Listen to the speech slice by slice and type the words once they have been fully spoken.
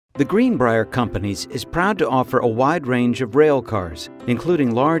The Greenbrier Companies is proud to offer a wide range of rail cars, including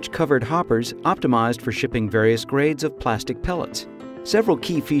large covered hoppers optimized for shipping various grades of plastic pellets. Several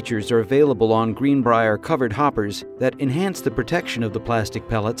key features are available on Greenbrier covered hoppers that enhance the protection of the plastic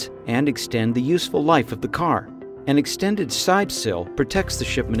pellets and extend the useful life of the car. An extended side sill protects the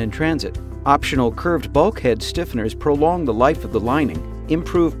shipment in transit. Optional curved bulkhead stiffeners prolong the life of the lining,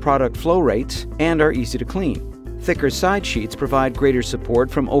 improve product flow rates, and are easy to clean. Thicker side sheets provide greater support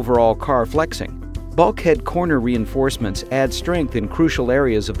from overall car flexing. Bulkhead corner reinforcements add strength in crucial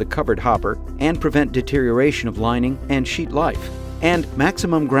areas of the covered hopper and prevent deterioration of lining and sheet life. And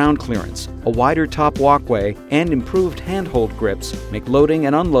maximum ground clearance, a wider top walkway, and improved handhold grips make loading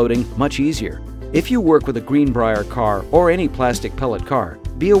and unloading much easier. If you work with a Greenbrier car or any plastic pellet car,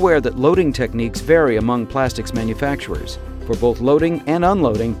 be aware that loading techniques vary among plastics manufacturers. For both loading and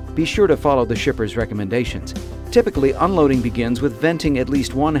unloading, be sure to follow the shipper's recommendations. Typically, unloading begins with venting at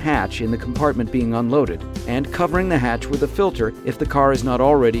least one hatch in the compartment being unloaded and covering the hatch with a filter if the car is not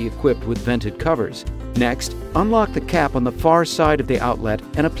already equipped with vented covers. Next, unlock the cap on the far side of the outlet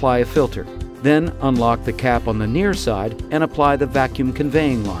and apply a filter. Then unlock the cap on the near side and apply the vacuum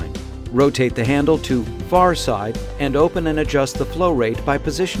conveying line. Rotate the handle to far side and open and adjust the flow rate by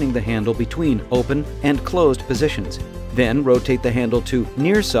positioning the handle between open and closed positions. Then rotate the handle to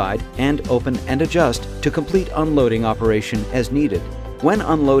near side and open and adjust to complete unloading operation as needed. When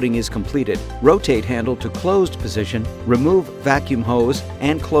unloading is completed, rotate handle to closed position, remove vacuum hose,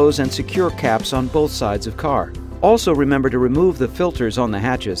 and close and secure caps on both sides of car. Also remember to remove the filters on the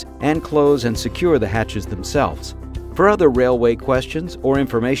hatches and close and secure the hatches themselves. For other railway questions or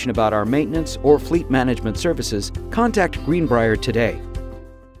information about our maintenance or fleet management services, contact Greenbrier today.